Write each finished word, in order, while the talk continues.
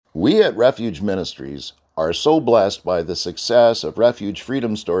We at Refuge Ministries are so blessed by the success of Refuge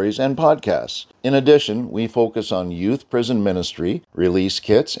Freedom Stories and podcasts. In addition, we focus on youth prison ministry, release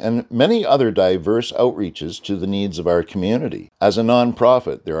kits, and many other diverse outreaches to the needs of our community. As a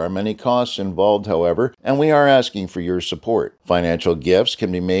nonprofit, there are many costs involved, however, and we are asking for your support. Financial gifts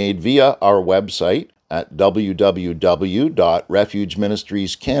can be made via our website at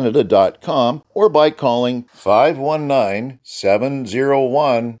www.refugeministriescanada.com or by calling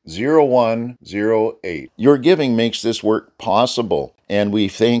 519-701-0108. Your giving makes this work possible, and we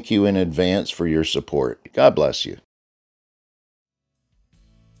thank you in advance for your support. God bless you.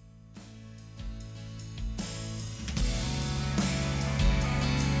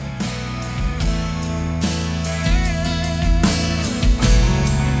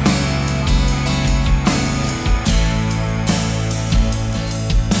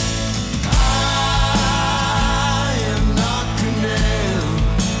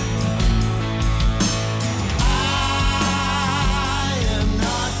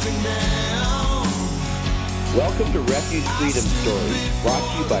 Welcome to Refuge Freedom Stories, brought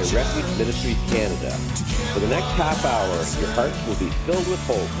to you by Refuge Ministries Canada. For the next half hour, your hearts will be filled with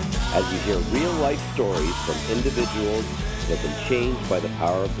hope as you hear real-life stories from individuals that have been changed by the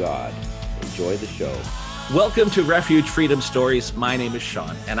power of God. Enjoy the show. Welcome to Refuge Freedom Stories. My name is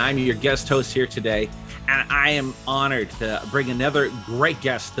Sean, and I'm your guest host here today. And I am honored to bring another great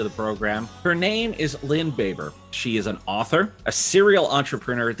guest to the program. Her name is Lynn Baber. She is an author, a serial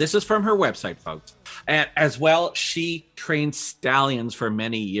entrepreneur. This is from her website, folks. And as well, she trained stallions for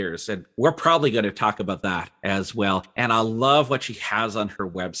many years. And we're probably going to talk about that as well. And I love what she has on her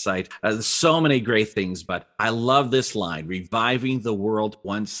website. There's so many great things, but I love this line, reviving the world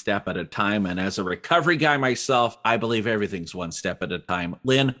one step at a time. And as a recovery guy myself, I believe everything's one step at a time.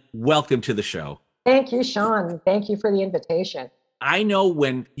 Lynn, welcome to the show. Thank you, Sean. Thank you for the invitation. I know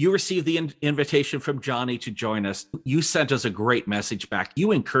when you received the invitation from Johnny to join us, you sent us a great message back.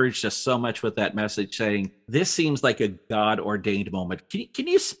 You encouraged us so much with that message saying, this seems like a God-ordained moment. Can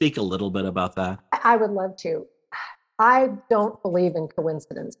you speak a little bit about that? I would love to. I don't believe in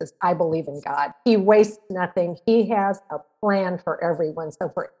coincidences. I believe in God. He wastes nothing. He has a plan for everyone.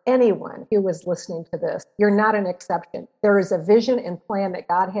 So for anyone who is listening to this, you're not an exception. There is a vision and plan that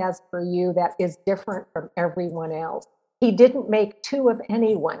God has for you that is different from everyone else. He didn't make two of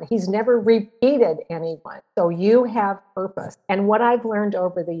anyone. He's never repeated anyone. So you have purpose. And what I've learned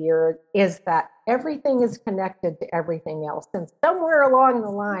over the years is that everything is connected to everything else. And somewhere along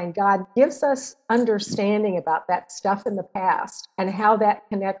the line, God gives us understanding about that stuff in the past and how that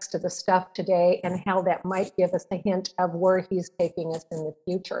connects to the stuff today and how that might give us a hint of where he's taking us in the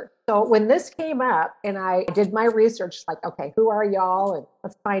future. So when this came up and I did my research, like, okay, who are y'all? And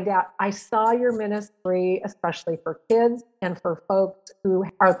let's find out. I saw your ministry, especially for kids and for folks who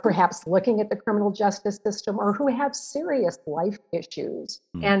are perhaps looking at the criminal justice system or who have serious life issues.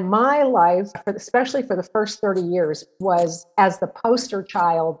 And my life, especially for the first 30 years, was as the poster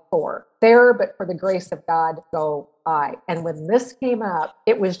child for there, but for the grace of God, go I. And when this came up,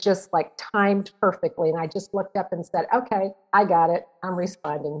 it was just like timed perfectly. And I just looked up and said, okay, I got it. I'm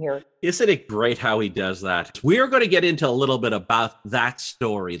responding here. Isn't it great how he does that? We are going to get into a little bit about that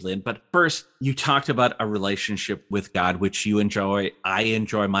story, Lynn. But first, you talked about a relationship with God, which you enjoy. I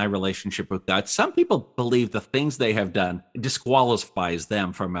enjoy my relationship with God. Some people believe the things they have done disqualifies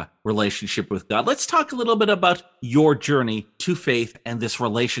them from a relationship with God. Let's talk a little bit about your journey to faith and this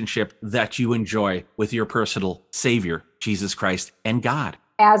relationship that you enjoy with your personal Savior, Jesus Christ, and God.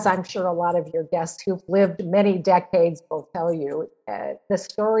 As I'm sure a lot of your guests who've lived many decades will tell you, the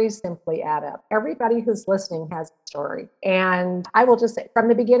stories simply add up. Everybody who's listening has a story. And I will just say, from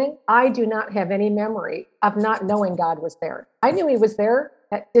the beginning, I do not have any memory of not knowing God was there. I knew he was there.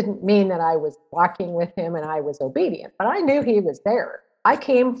 That didn't mean that I was walking with him and I was obedient, but I knew he was there. I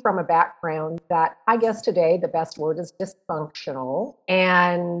came from a background that I guess today the best word is dysfunctional.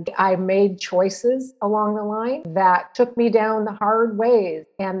 And I made choices along the line that took me down the hard ways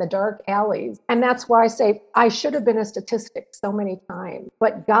and the dark alleys. And that's why I say I should have been a statistic so many times.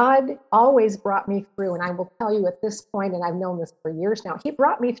 But God always brought me through. And I will tell you at this point, and I've known this for years now, he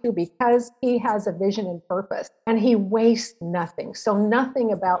brought me through because he has a vision and purpose. And he wastes nothing. So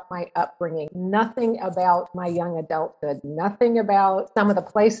nothing about my upbringing, nothing about my young adulthood, nothing about some of the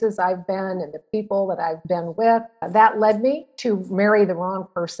places I've been and the people that I've been with, that led me to marry the wrong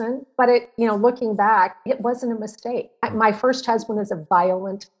person. But looking back, it wasn't a mistake. My first husband is a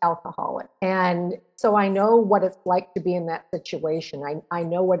violent alcoholic. And So I know what it's like to be in that situation. I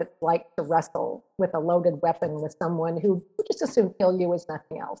know what it's like to wrestle with a loaded weapon with someone who just as soon kill you as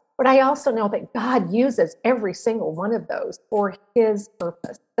nothing else. But I also know that God uses every single one of those for his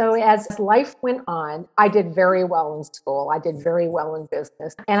purpose. So as life went on, I did very well in school. I did very well in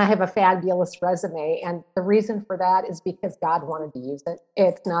business. And I have a fabulous resume. And the reason for that is because God wanted to use it.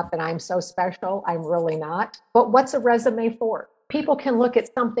 It's not that I'm so special. I'm really not. But what's a resume for? People can look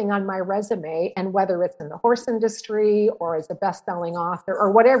at something on my resume, and whether it's in the horse industry or as a best-selling author or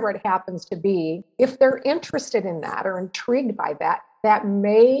whatever it happens to be, if they're interested in that or intrigued by that, that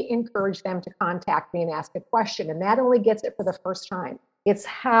may encourage them to contact me and ask a question. And that only gets it for the first time. It's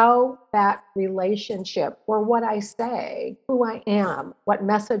how that relationship, or what I say, who I am, what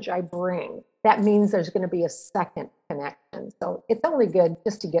message I bring, that means there's going to be a second connection. So it's only good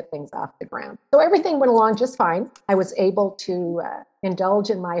just to get things off the ground. So everything went along just fine. I was able to indulge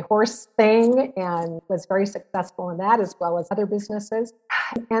in my horse thing and was very successful in that, as well as other businesses.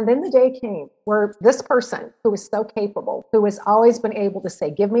 And then the day came where this person who was so capable, who has always been able to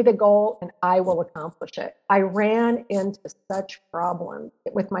say, give me the goal and I will accomplish it. I ran into such problems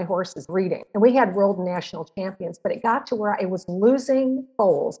with my horses breeding. And we had world and national champions, but it got to where I was losing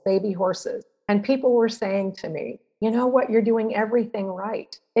foals, baby horses. And people were saying to me, you know what, you're doing everything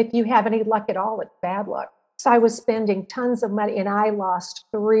right. If you have any luck at all, it's bad luck. So I was spending tons of money, and I lost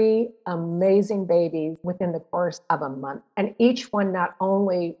 3 amazing babies within the course of a month. And each one not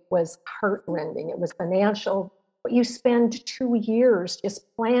only was heartrending, it was financial, but you spend 2 years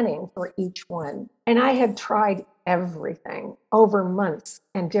just planning for each one. And I had tried everything over months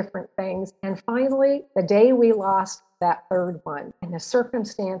and different things. And finally, the day we lost that third one, and the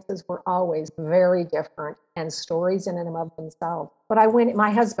circumstances were always very different and stories in and of themselves. But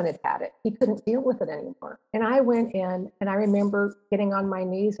my husband had it. He couldn't deal with it anymore. And I went in, and I remember getting on my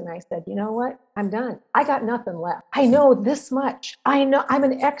knees and I said, you know what? I'm done. I got nothing left. I know this much. I know I'm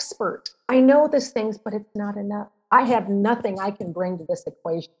an expert. I know these things, but it's not enough. I have nothing I can bring to this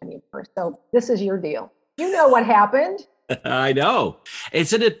equation anymore. So this is your deal. You know what happened. I know.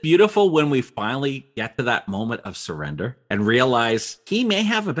 Isn't it beautiful when we finally get to that moment of surrender and realize he may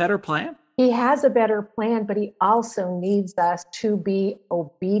have a better plan? He has a better plan, but he also needs us to be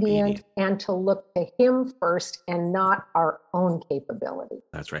obedient and to look to him first and not our own capability.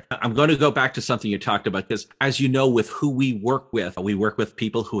 That's right. I'm going to go back to something you talked about, because as you know, with who we work with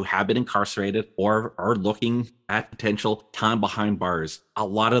people who have been incarcerated or are looking at potential time behind bars. A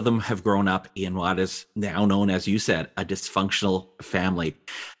lot of them have grown up in what is now known, as you said, a dysfunctional family.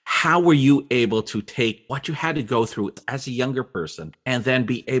 How were you able to take what you had to go through as a younger person and then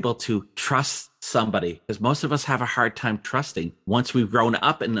be able to trust somebody? Because most of us have a hard time trusting once we've grown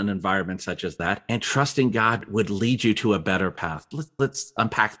up in an environment such as that, and trusting God would lead you to a better path. Let's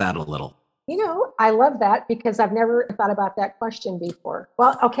unpack that a little. You know, I love that because I've never thought about that question before.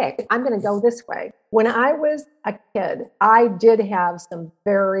 Well, okay, I'm going to go this way. When I was a kid, I did have some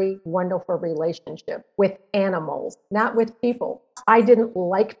very wonderful relationships with animals, not with people. I didn't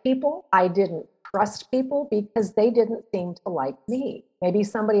like people. I didn't trust people because they didn't seem to like me. Maybe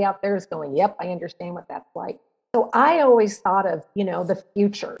somebody out there is going, yep, I understand what that's like. So I always thought of, the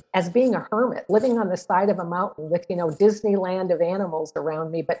future as being a hermit, living on the side of a mountain with, Disneyland of animals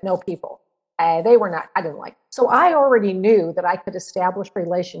around me, but no people. I didn't like. So I already knew that I could establish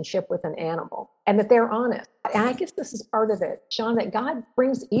relationship with an animal and that they're honest. And I guess this is part of it, Sean, that God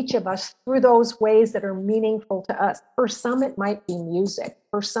brings each of us through those ways that are meaningful to us. For some, it might be music.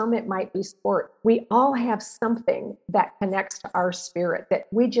 For some, it might be sport. We all have something that connects to our spirit that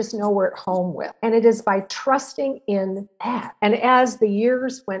we just know we're at home with. And it is by trusting in that. And as the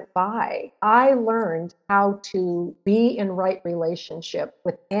years went by, I learned how to be in right relationship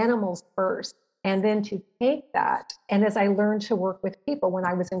with animals first, and then to take that. And as I learned to work with people when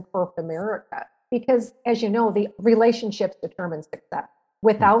I was in corporate America, because as you know, the relationships determine success.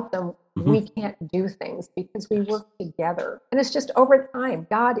 Without them, we can't do things because we work together. And it's just over time,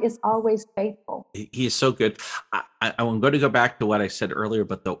 God is always faithful. He is so good. I'm going to go back to what I said earlier,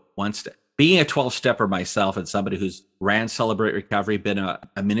 but the one step. Being a 12-stepper myself and somebody who's ran Celebrate Recovery, been a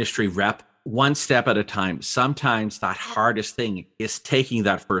ministry rep, one step at a time. Sometimes that hardest thing is taking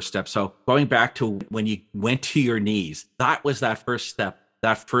that first step. So going back to when you went to your knees, that was that first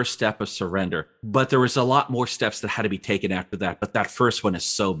step of surrender. But there was a lot more steps that had to be taken after that. But that first one is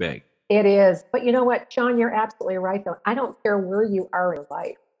so big. It is. But you know what, John, you're absolutely right, though. I don't care where you are in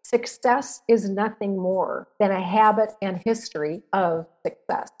life. Success is nothing more than a habit and history of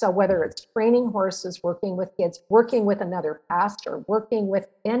success. So whether it's training horses, working with kids, working with another pastor, working with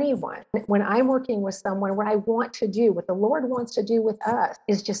anyone, when I'm working with someone, what I want to do, what the Lord wants to do with us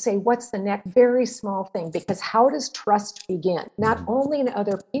is just say, what's the next very small thing? Because how does trust begin? Not only in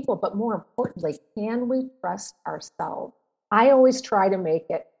other people, but more importantly, can we trust ourselves? I always try to make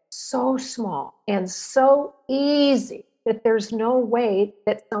it so small and so easy that there's no way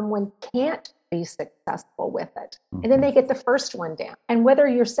that someone can't be successful with it. And then they get the first one down. And whether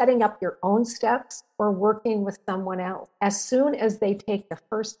you're setting up your own steps or working with someone else, as soon as they take the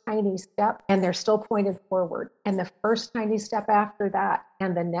first tiny step and they're still pointed forward, and the first tiny step after that,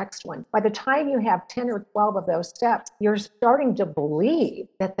 and the next one, by the time you have 10 or 12 of those steps, you're starting to believe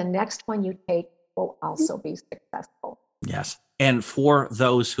that the next one you take will also be successful. Yes. And for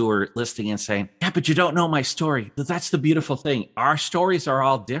those who are listening and saying, yeah, but you don't know my story. That's the beautiful thing. Our stories are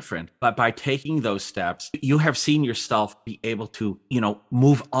all different. But by taking those steps, you have seen yourself be able to,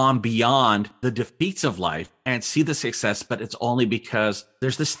 move on beyond the defeats of life and see the success. But it's only because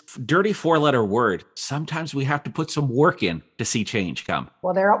there's this dirty 4-letter word. Sometimes we have to put some work in to see change come.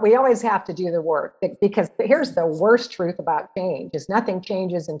 Well, we always have to do the work, because here's the worst truth about change is nothing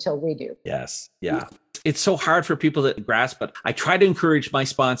changes until we do. Yes. Yeah. It's so hard for people to grasp, but I try to encourage my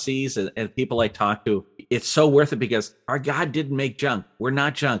sponsees and people I talk to. It's so worth it because our God didn't make junk. We're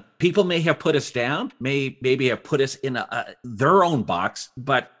not junk. People may have put us down, maybe have put us in their own box,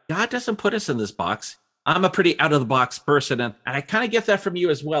 but God doesn't put us in this box. I'm a pretty out of the box person. And I kind of get that from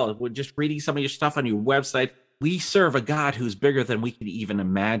you as well. We're just reading some of your stuff on your website. We serve a God who's bigger than we can even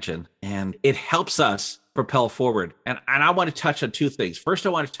imagine. And it helps us propel forward. And I want to touch on two things. First, I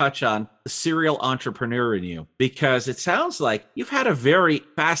want to touch on the serial entrepreneur in you, because it sounds like you've had a very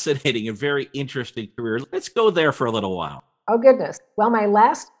fascinating and very interesting career. Let's go there for a little while. Oh, goodness. Well, my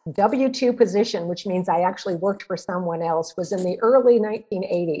last W-2 position, which means I actually worked for someone else, was in the early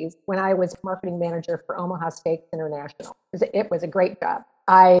 1980s when I was marketing manager for Omaha Steaks International. It was a great job.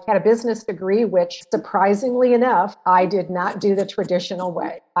 I had a business degree, which surprisingly enough, I did not do the traditional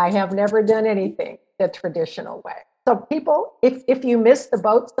way. I have never done anything the traditional way. So people, if you missed the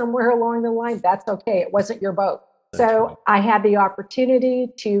boat somewhere along the line, that's okay. It wasn't your boat. So I had the opportunity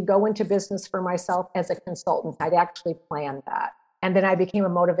to go into business for myself as a consultant. I'd actually planned that. And then I became a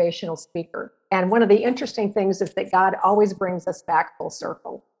motivational speaker. And one of the interesting things is that God always brings us back full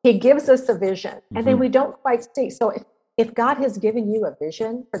circle. He gives us a vision, and then we don't quite see. So if God has given you a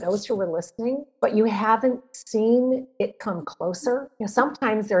vision, for those who were listening, but you haven't seen it come closer,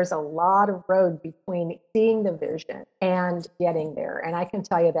 sometimes there's a lot of road between seeing the vision and getting there. And I can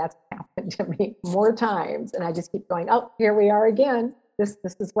tell you that's happened to me more times. And I just keep going, oh, here we are again. This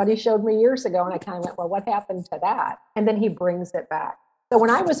is what he showed me years ago. And I kind of went, well, what happened to that? And then he brings it back. So when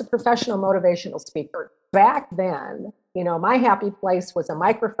I was a professional motivational speaker, back then, my happy place was a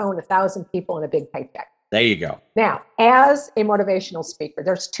microphone, 1,000 people, and a big paycheck. There you go. Now, as a motivational speaker,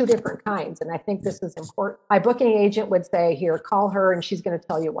 there's two different kinds. And I think this is important. My booking agent would say, here, call her and she's going to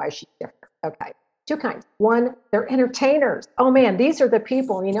tell you why she's different. Okay. Two kinds. One, they're entertainers. Oh man, these are the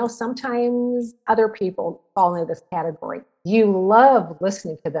people, sometimes other people fall into this category. You love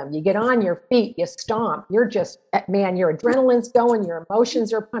listening to them. You get on your feet, you stomp. You're just, man, your adrenaline's going, your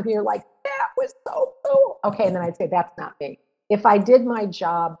emotions are pumping. You're like, that was so cool. Okay. And then I'd say, that's not me. If I did my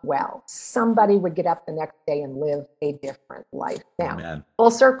job well, somebody would get up the next day and live a different life. Now,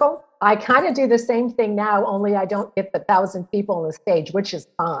 full circle, I kind of do the same thing now, only I don't get the 1,000 people on the stage, which is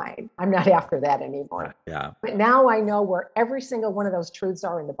fine. I'm not after that anymore. Yeah. But now I know where every single one of those truths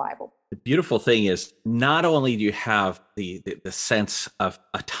are in the Bible. The beautiful thing is, not only do you have the sense of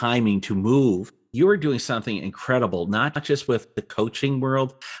a timing to move, you are doing something incredible, not just with the coaching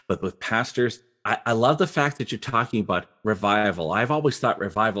world, but with pastors. I love the fact that you're talking about revival. I've always thought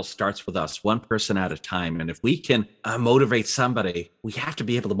revival starts with us, one person at a time. And if we can motivate somebody, we have to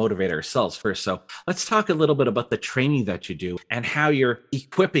be able to motivate ourselves first. So let's talk a little bit about the training that you do and how you're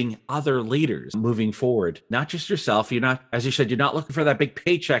equipping other leaders moving forward. Not just yourself. You're not, as you said, you're not looking for that big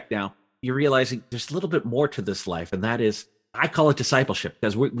paycheck now. You're realizing there's a little bit more to this life. And that is, I call it discipleship,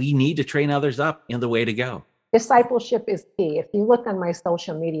 because we need to train others up in the way to go. Discipleship is key. If you look on my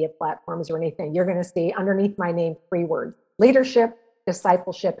social media platforms or anything, you're going to see underneath my name 3 words: leadership,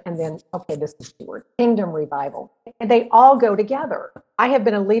 discipleship, and then, okay, this is 2 words, kingdom revival. And they all go together. I have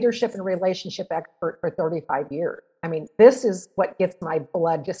been a leadership and relationship expert for 35 years. I mean, this is what gets my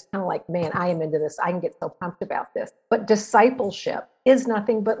blood just kind of like, man, I am into this. I can get so pumped about this. But discipleship is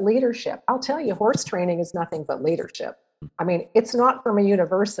nothing but leadership. I'll tell you, horse training is nothing but leadership. I mean, it's not from a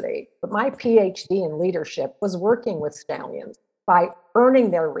university, but my PhD in leadership was working with stallions. by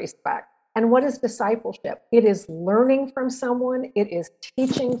earning their respect. And what is discipleship? It is learning from someone, it is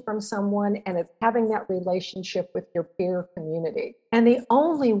teaching from someone, and it's having that relationship with your peer community. And the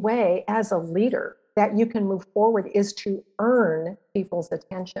only way as a leader that you can move forward is to earn people's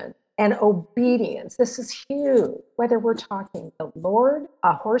attention. And obedience, this is huge. Whether we're talking the Lord,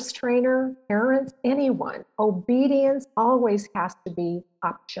 a horse trainer, parents, anyone, obedience always has to be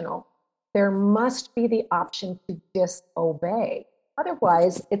optional. There must be the option to disobey.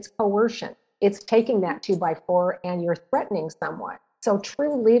 Otherwise, it's coercion. It's taking that 2x4 and you're threatening someone. So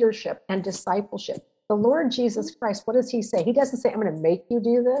true leadership and discipleship. The Lord Jesus Christ, what does he say? He doesn't say, I'm going to make you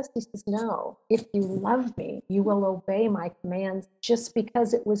do this. He says, no, if you love me, you will obey my commands just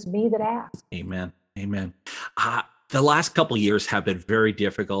because it was me that asked. Amen. Amen. The last couple of years have been very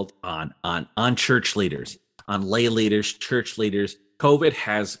difficult on church leaders, on lay leaders, church leaders. COVID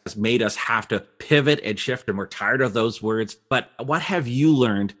has made us have to pivot and shift, and we're tired of those words. But what have you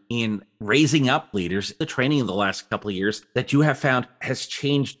learned in raising up leaders, the training in the last couple of years that you have found has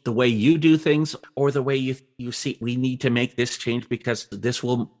changed the way you do things, or the way you see we need to make this change because this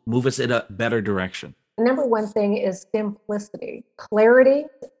will move us in a better direction? Number one thing is simplicity, clarity.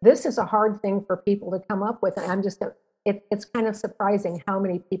 This is a hard thing for people to come up with. And it's kind of surprising how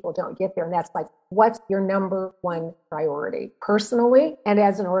many people don't get there. And that's like, what's your number one priority personally and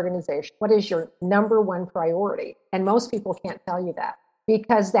as an organization? What is your number one priority? And most people can't tell you that,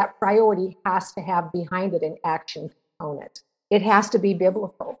 because that priority has to have behind it an action component. It has to be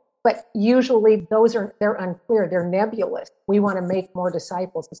biblical. But usually they're unclear. They're nebulous. We want to make more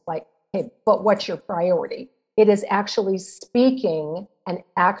disciples. It's like, hey, but what's your priority? It is actually speaking an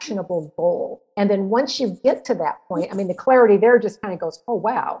actionable goal. And then once you get to that point, I mean, the clarity there just kind of goes, oh,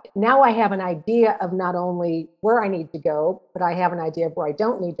 wow. Now I have an idea of not only where I need to go, but I have an idea of where I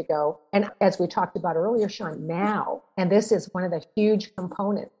don't need to go. And as we talked about earlier, Sean, now, and this is one of the huge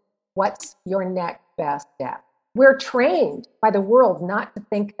components, what's your next best step? We're trained by the world not to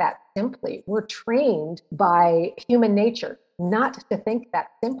think that simply. We're trained by human nature not to think that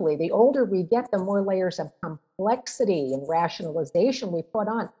simply. The older we get, the more layers of complexity and rationalization we put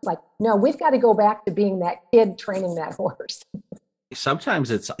on. It's like, no, we've got to go back to being that kid training that horse.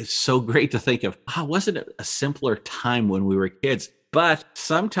 Sometimes it's so great to think of, wasn't it a simpler time when we were kids? But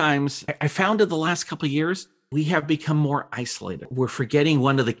sometimes I found in the last couple of years, we have become more isolated. We're forgetting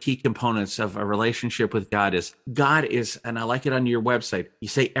one of the key components of a relationship with God is, and I like it on your website, you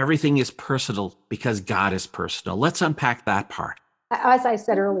say everything is personal because God is personal. Let's unpack that part. As I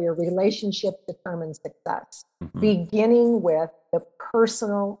said earlier, relationship determines success, beginning with the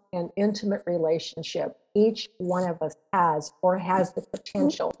personal and intimate relationship each one of us has or has the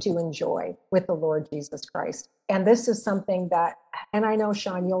potential to enjoy with the Lord Jesus Christ. And this is something that, and I know,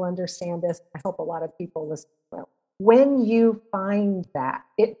 Sean, you'll understand this. I hope a lot of people listen well. When you find that,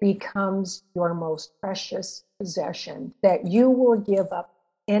 it becomes your most precious possession that you will give up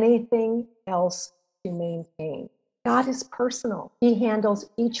anything else to maintain. God is personal. He handles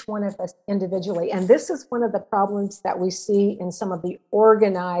each one of us individually. And this is one of the problems that we see in some of the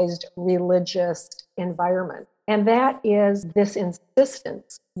organized religious environment. And that is this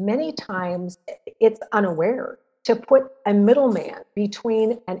insistence. Many times it's unaware to put a middleman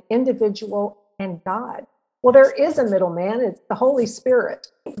between an individual and God. Well, there is a middleman. It's the Holy Spirit.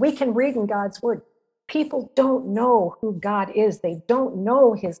 We can read in God's word. People don't know who God is. They don't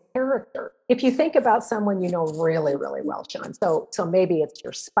know his character. If you think about someone you know really, really well, Sean, so maybe it's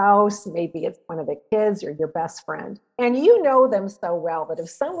your spouse, maybe it's one of the kids or your best friend, and you know them so well that if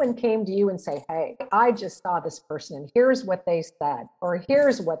someone came to you and say, hey, I just saw this person and here's what they said, or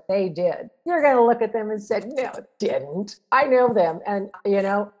here's what they did, you're going to look at them and say, no, didn't. I know them. And,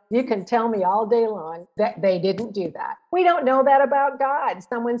 you can tell me all day long that they didn't do that. We don't know that about God.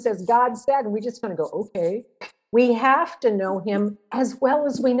 Someone says, God said, and we just kind of go, okay. We have to know him as well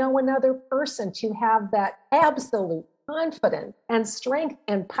as we know another person to have that absolute confidence and strength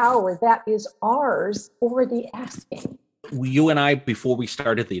and power that is ours for the asking. You and I, before we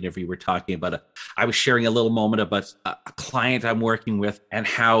started the interview, were talking about I was sharing a little moment about a client I'm working with and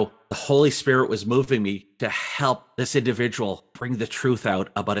how the Holy Spirit was moving me to help this individual bring the truth out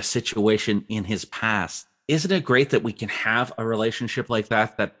about a situation in his past. Isn't it great that we can have a relationship like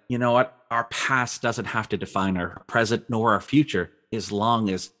that, you know what, our past doesn't have to define our present nor our future, as long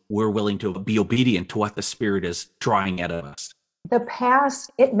as we're willing to be obedient to what the Spirit is drawing out of us. The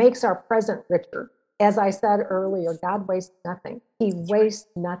past, it makes our present richer. As I said earlier, God wastes nothing. He wastes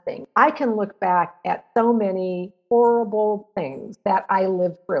nothing. I can look back at so many horrible things that I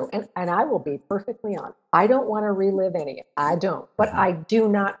lived through, and I will be perfectly honest. I don't want to relive any of it. I don't, but I do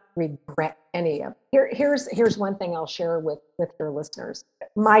not regret any of it. Here's one thing I'll share with your listeners.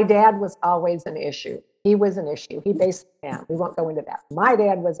 My dad was always an issue. He was an issue. He basically, we won't go into that. My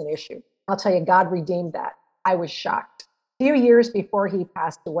dad was an issue. I'll tell you, God redeemed that. I was shocked. A few years before he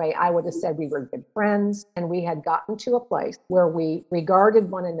passed away, I would have said we were good friends and we had gotten to a place where we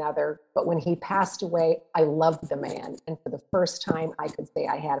regarded one another. But when he passed away, I loved the man. And for the first time, I could say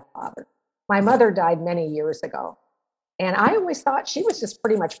I had a father. My mother died many years ago. And I always thought she was just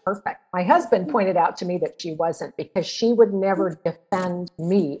pretty much perfect. My husband pointed out to me that she wasn't, because she would never defend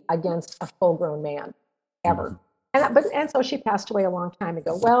me against a full-grown man, ever. And so she passed away a long time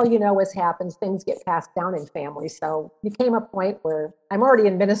ago. Well, as happens, things get passed down in families. So there came a point where I'm already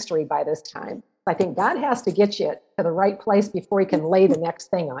in ministry by this time. I think God has to get you to the right place before he can lay the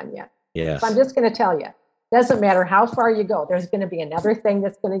next thing on you. Yes. So I'm just going to tell you, doesn't matter how far you go, there's going to be another thing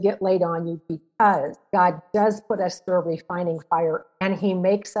that's going to get laid on you, because God does put us through a refining fire, and he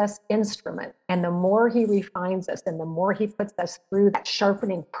makes us instruments. And the more he refines us and the more he puts us through that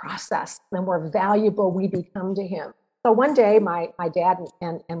sharpening process, the more valuable we become to him. So one day, my dad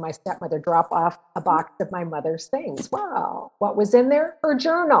and my stepmother drop off a box of my mother's things. Wow, what was in there? Her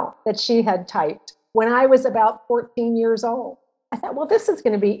journal that she had typed when I was about 14 years old. I thought, well, this is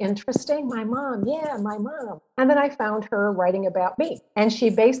going to be interesting. My mom. And then I found her writing about me. And she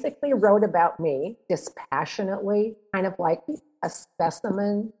basically wrote about me dispassionately, kind of like a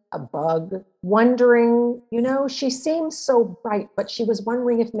specimen, a bug, wondering, she seemed so bright, but she was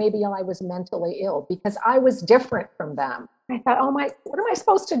wondering if maybe I was mentally ill because I was different from them. I thought, what am I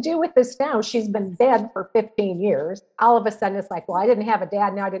supposed to do with this now? She's been dead for 15 years. All of a sudden, it's like, well, I didn't have a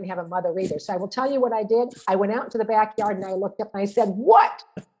dad. Now I didn't have a mother either. So I will tell you what I did. I went out into the backyard and I looked up and I said, what?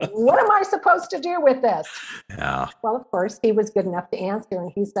 What am I supposed to do with this? Yeah. Well, of course, he was good enough to answer. And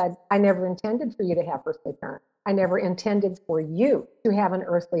he said, I never intended for you to have earthly parents. I never intended for you to have an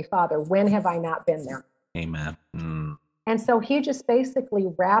earthly father. When have I not been there? Amen. And so he just basically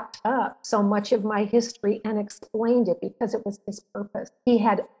wrapped up so much of my history and explained it, because it was his purpose. He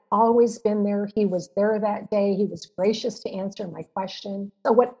had always been there. He was there that day. He was gracious to answer my question.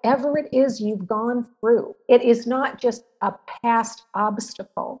 So whatever it is you've gone through, it is not just a past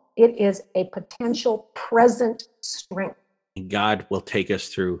obstacle. It is a potential present strength. And God will take us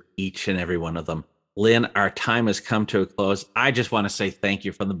through each and every one of them. Lynn, our time has come to a close. I just want to say thank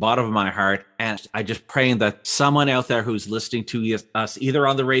you from the bottom of my heart. And I just praying that someone out there who's listening to us, either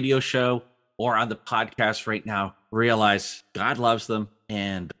on the radio show or on the podcast right now, realize God loves them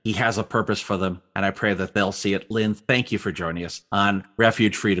and he has a purpose for them. And I pray that they'll see it. Lynn, thank you for joining us on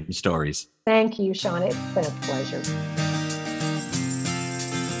Refuge Freedom Stories. Thank you, Sean. It's been a pleasure.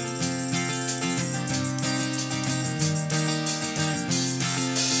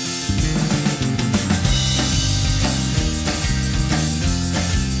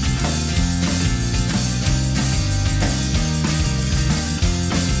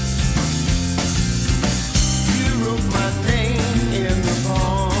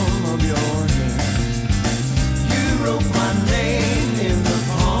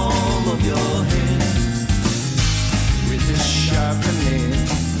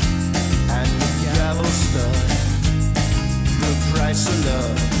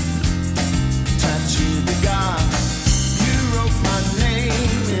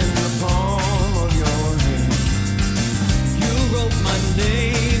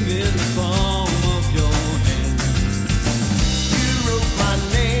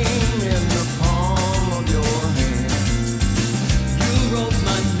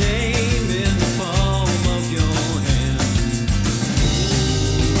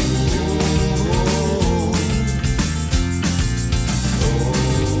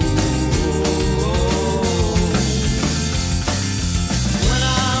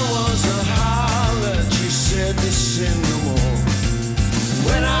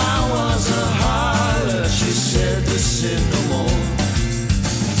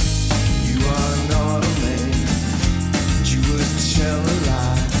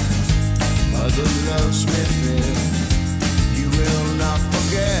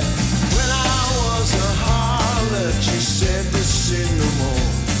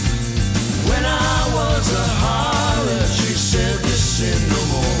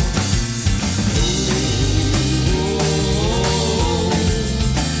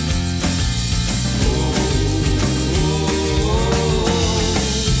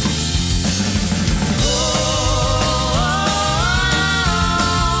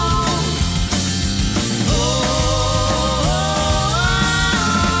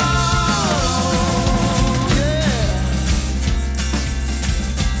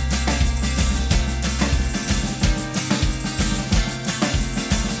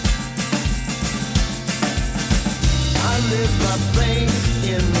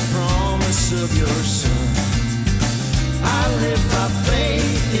 of your Son. I live by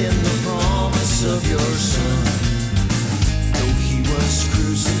faith in the promise of your Son. Though he was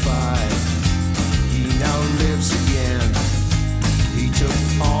crucified, he now lives again. He took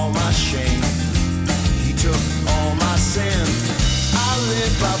all my shame, he took all my sin. I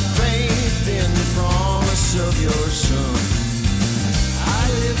live by faith in the promise of your Son. I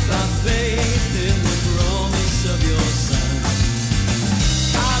live by faith in the promise of your Son.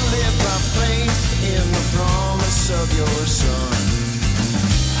 I live by faith in the promise of your Son.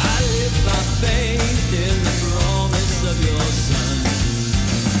 I live by faith in the promise of your Son.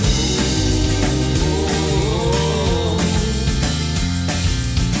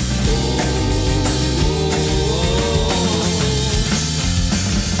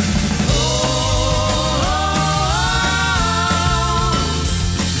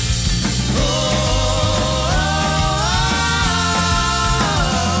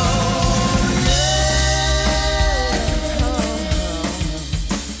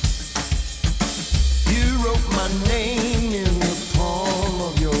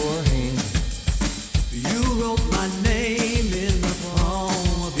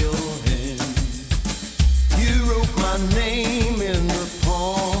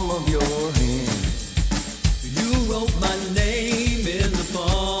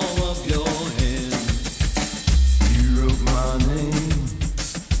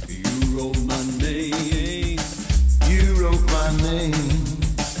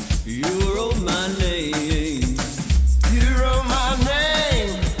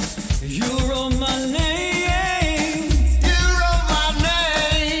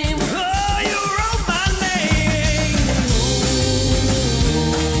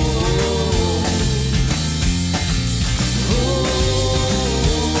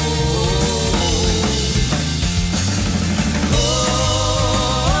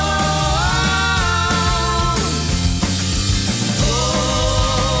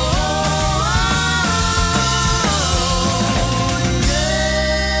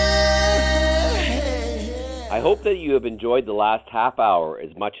 I hope that you have enjoyed the last half hour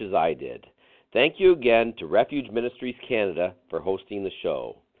as much as I did. Thank you again to Refuge Ministries Canada for hosting the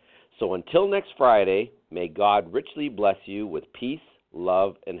show. So until next Friday, may God richly bless you with peace,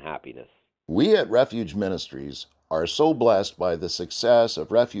 love, and happiness. We at Refuge Ministries are so blessed by the success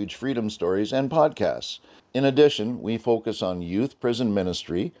of Refuge Freedom Stories and podcasts. In addition, we focus on youth prison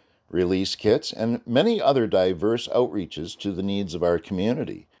ministry, release kits, and many other diverse outreaches to the needs of our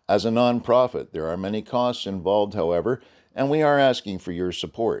community. As a nonprofit, there are many costs involved, however, and we are asking for your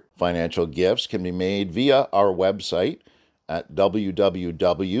support. Financial gifts can be made via our website at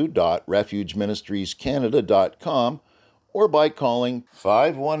www.refugeministriescanada.com or by calling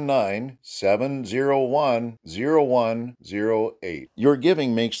 519-701-0108. Your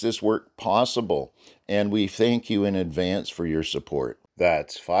giving makes this work possible, and we thank you in advance for your support.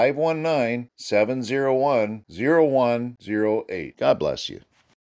 That's 519-701-0108. God bless you.